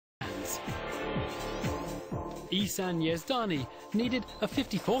years. Ehsan Yezdani needed a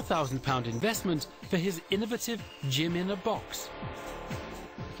 £54,000 investment for his innovative gym in a box.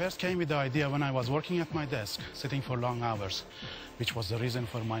 I first came with the idea when I was working at my desk, sitting for long hours, which was the reason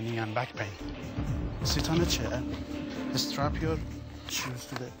for my knee and back pain. Sit on a chair, strap your shoes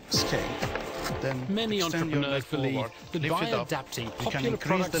to the scale, then many extend your leg entrepreneurs believe forward, that lift by it up, adapting you can popular increase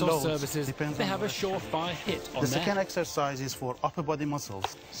products the or loads, services, depends they on have the a surefire hit on The their second exercise is for upper body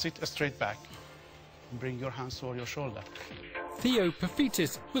muscles. Sit straight back. Bring your hands toward your shoulder. Theo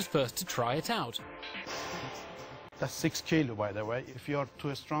Pafitis was first to try it out. That's 6 kilo, by the way. If you're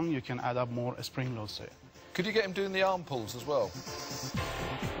too strong, you can add up more spring loads to it. Could you get him doing the arm pulls as well?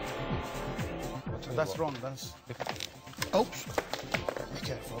 That's wrong. That's... Oops. Be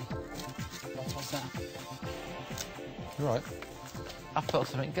careful. What was that? You're right. I felt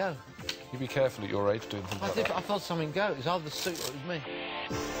something go. You be careful at your age doing things like that. I felt something go. It was either the suit or it was me.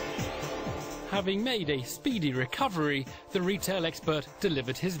 Having made a speedy recovery, the retail expert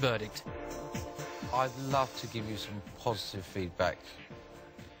delivered his verdict. I'd love to give you some positive feedback,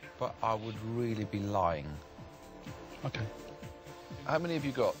 but I would really be lying. Okay. How many have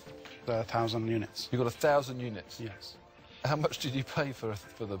you got? 1,000 units. You got 1,000 units? Yes. How much did you pay for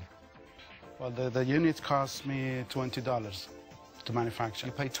them? Well, the unit cost me $20 to manufacture.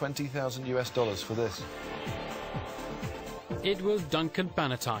 You paid $20,000 for this? It was Duncan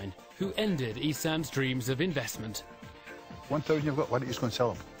Bannatyne who ended Ehsan's dreams of investment. 1,000 you've got, why don't you just go and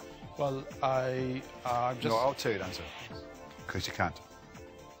sell them? Well, I just... No, I'll tell you the answer. Because you can't.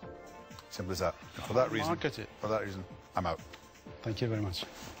 Simple as that. And for that reason... Market it. For that reason, I'm out. Thank you very much.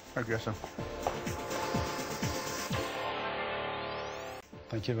 I guess so.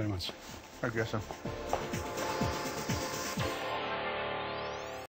 Thank you very much. I guess so.